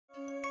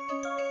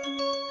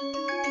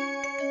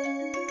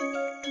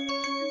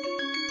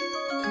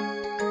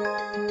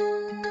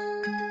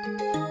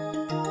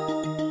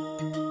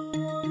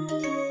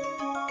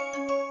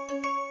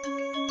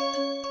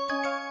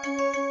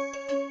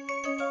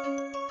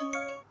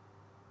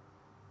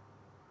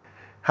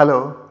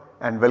Hello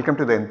and welcome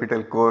to the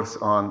NPTEL course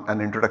on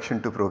an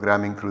introduction to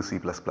programming through C++.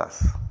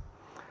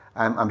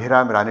 I am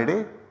Amhiram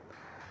Ranade.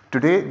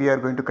 Today we are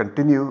going to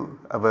continue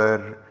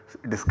our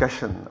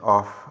discussion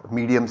of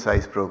medium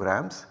sized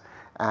programs,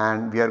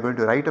 and we are going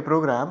to write a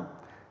program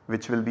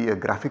which will be a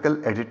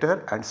graphical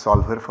editor and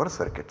solver for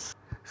circuits.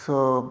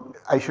 So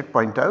I should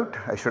point out,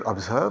 I should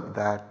observe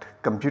that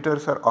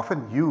computers are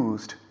often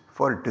used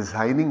for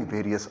designing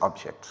various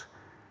objects,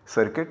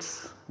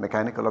 circuits,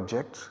 mechanical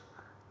objects,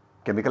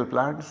 chemical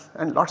plants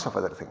and lots of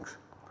other things.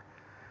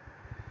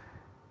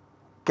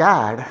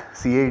 CAD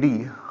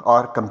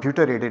or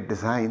computer aided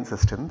design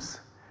systems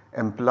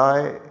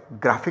employ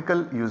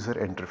graphical user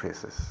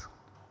interfaces,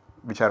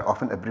 which are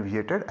often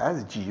abbreviated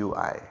as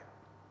GUI.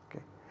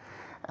 Okay.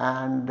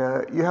 And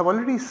you have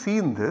already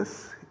seen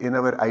this in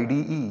our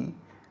IDE.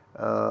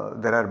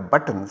 There are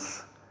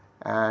buttons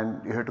and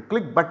you have to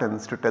click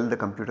buttons to tell the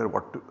computer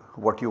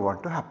what you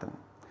want to happen,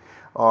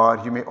 or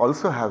you may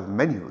also have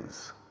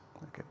menus.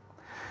 Okay.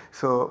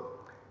 So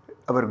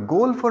our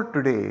goal for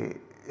today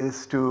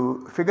is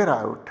to figure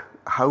out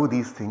how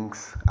these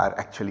things are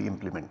actually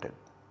implemented.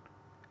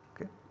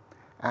 Okay.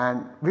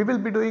 And we will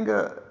be doing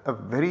a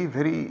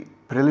very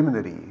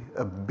preliminary,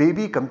 a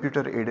baby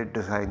computer aided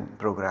design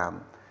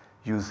program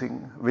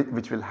using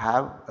which will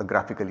have a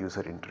graphical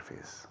user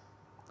interface.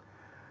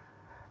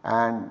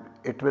 And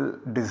it will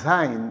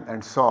design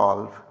and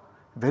solve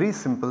very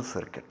simple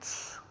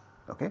circuits,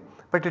 okay?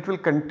 But it will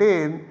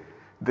contain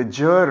the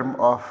germ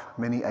of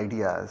many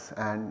ideas,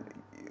 and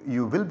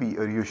you will be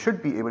or you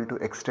should be able to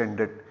extend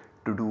it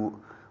to do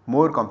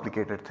more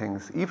complicated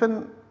things,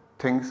 even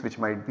things which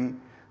might be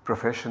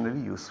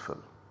professionally useful.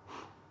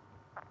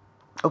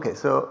 Okay,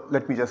 so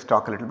let me just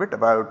talk a little bit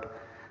about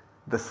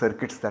the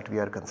circuits that we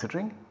are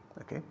considering.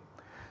 Okay.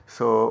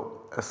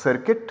 So a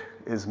circuit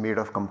is made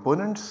of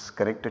components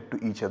connected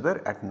to each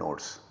other at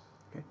nodes.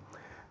 Okay.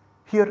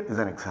 Here is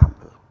an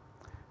example.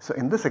 So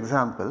in this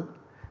example,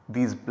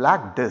 these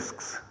black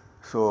discs,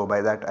 so by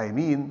that I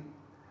mean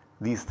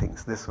these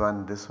things, this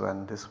one, this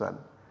one, this one,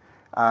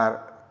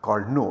 are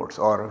called nodes,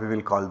 or we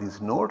will call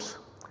these nodes,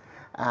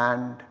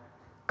 and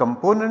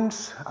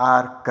components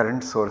are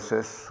current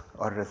sources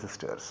or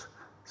resistors.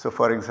 So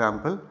for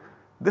example,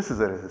 this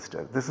is a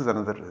resistor, this is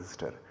another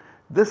resistor,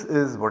 this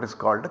is what is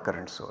called a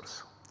current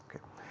source.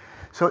 Okay.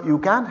 So you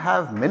can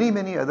have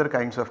many other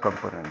kinds of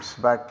components,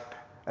 but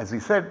as we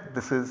said,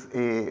 this is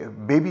a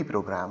baby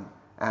program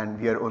and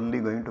we are only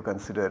going to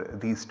consider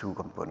these two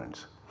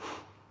components.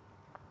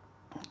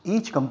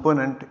 Each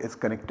component is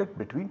connected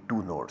between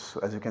two nodes. So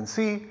as you can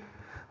see,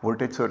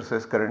 voltage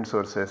sources, current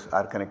sources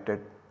are connected.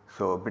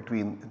 So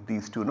between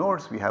these two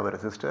nodes we have a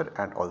resistor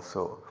and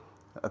also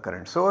a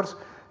current source,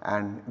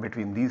 and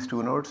between these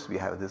two nodes we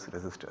have this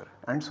resistor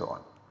and so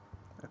on.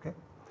 Okay.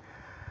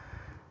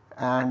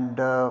 And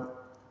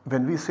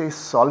when we say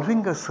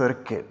solving a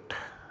circuit,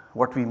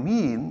 what we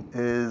mean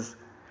is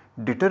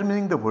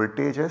determining the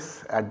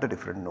voltages at the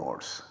different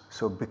nodes.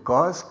 So and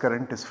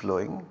current is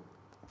flowing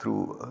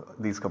through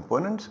these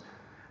components,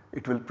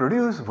 it will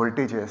produce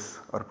voltages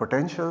or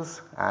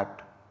potentials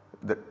at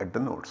the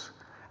nodes,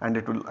 and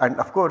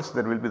of course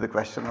there will be the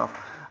question of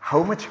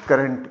how much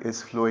current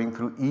is flowing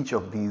through each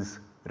of these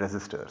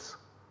resistors,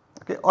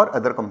 okay, or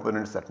other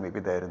components that may be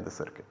there in the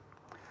circuit.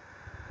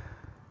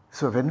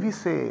 So when we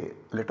say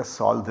let us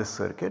solve this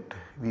circuit,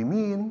 we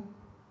mean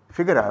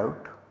figure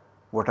out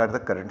what are the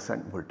currents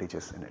and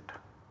voltages in it.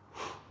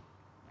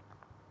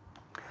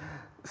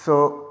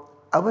 So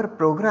our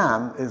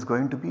program is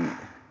going to be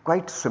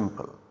quite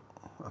simple,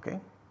 okay,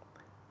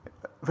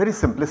 very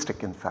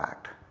simplistic in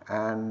fact,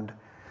 and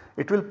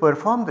it will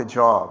perform the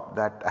job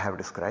that I have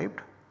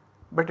described,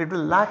 but it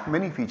will lack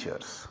many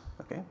features.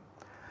 Okay.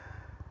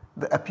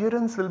 The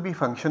appearance will be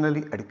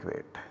functionally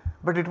adequate,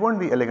 but it will not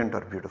be elegant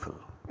or beautiful.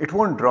 It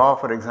will not draw,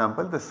 for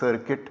example, the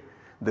circuit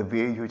the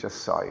way you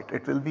just saw it.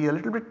 It will be a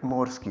little bit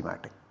more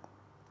schematic.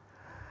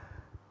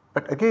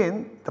 But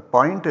again, the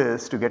point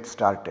is to get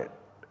started,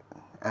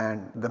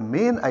 and the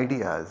main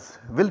ideas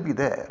will be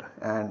there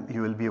and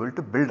you will be able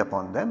to build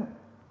upon them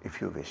if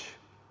you wish.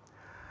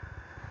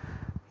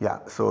 Yeah,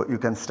 so you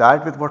can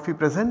start with what we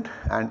present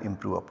and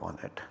improve upon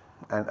it,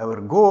 and our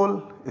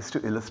goal is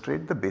to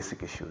illustrate the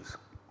basic issues.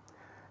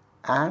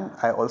 And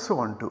I also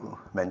want to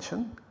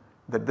mention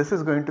that this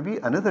is going to be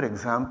another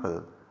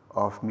example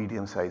of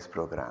medium sized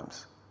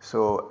programs.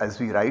 So as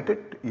we write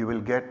it, you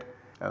will get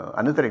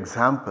another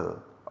example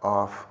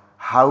of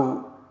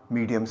how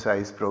medium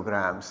sized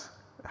programs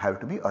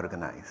have to be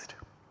organized.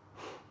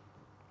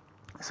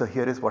 So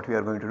here is what we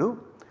are going to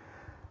do.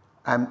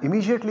 I am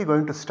immediately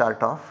going to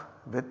start off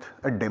with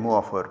a demo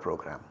of our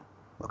program.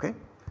 Okay.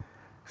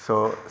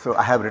 So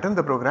I have written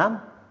the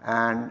program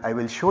and I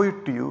will show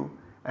it to you,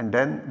 and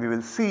then we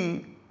will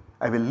see,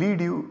 I will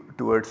lead you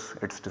towards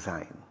its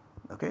design.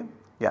 Okay.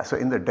 Yeah, so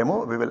in the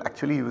demo we will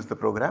actually use the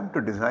program to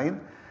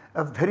design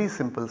a very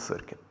simple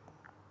circuit.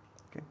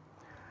 Okay.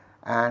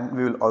 And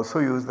we will also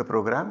use the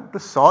program to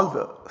solve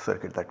the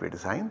circuit that we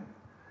design,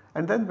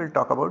 and then we will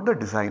talk about the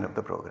design of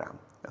the program.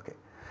 Okay.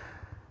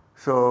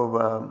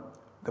 So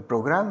The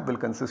program will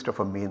consist of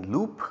a main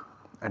loop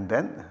and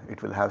then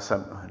it will have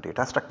some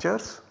data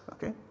structures,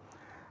 okay,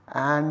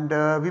 and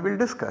we will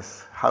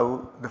discuss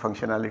how the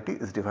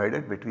functionality is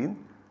divided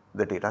between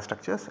the data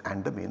structures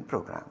and the main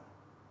program,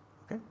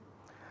 okay.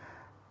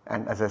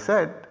 And as I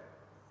said,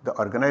 the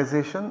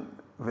organization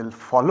will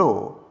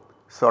follow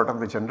sort of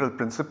the general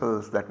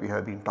principles that we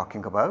have been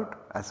talking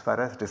about as far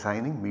as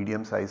designing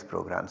medium sized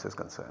programs is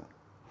concerned.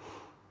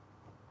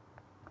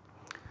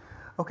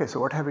 Okay, so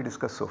what have we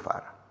discussed so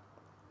far?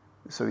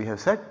 So we have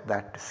said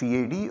that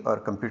CAD or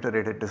computer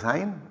aided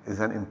design is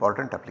an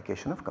important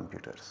application of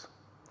computers.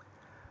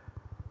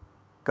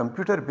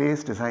 Computer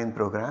based design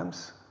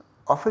programs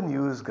often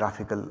use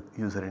graphical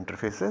user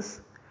interfaces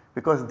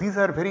because these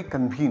are very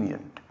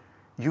convenient.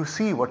 You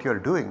see what you are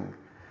doing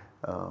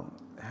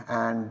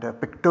and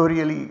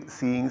pictorially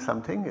seeing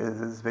something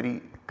is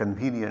very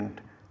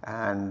convenient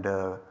and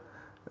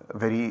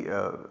very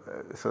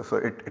so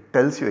it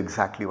tells you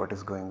exactly what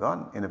is going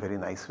on in a very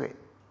nice way.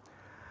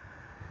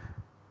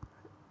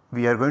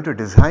 We are going to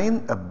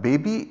design a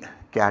baby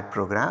CAD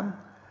program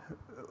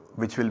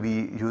which will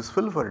be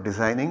useful for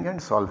designing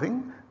and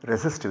solving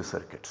resistive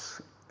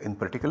circuits, in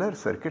particular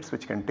circuits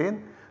which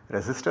contain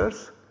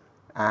resistors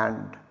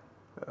and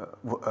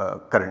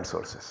current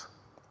sources.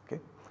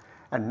 Okay.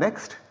 And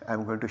next I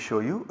am going to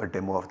show you a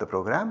demo of the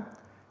program,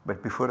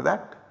 but before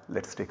that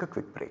let us take a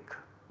quick break.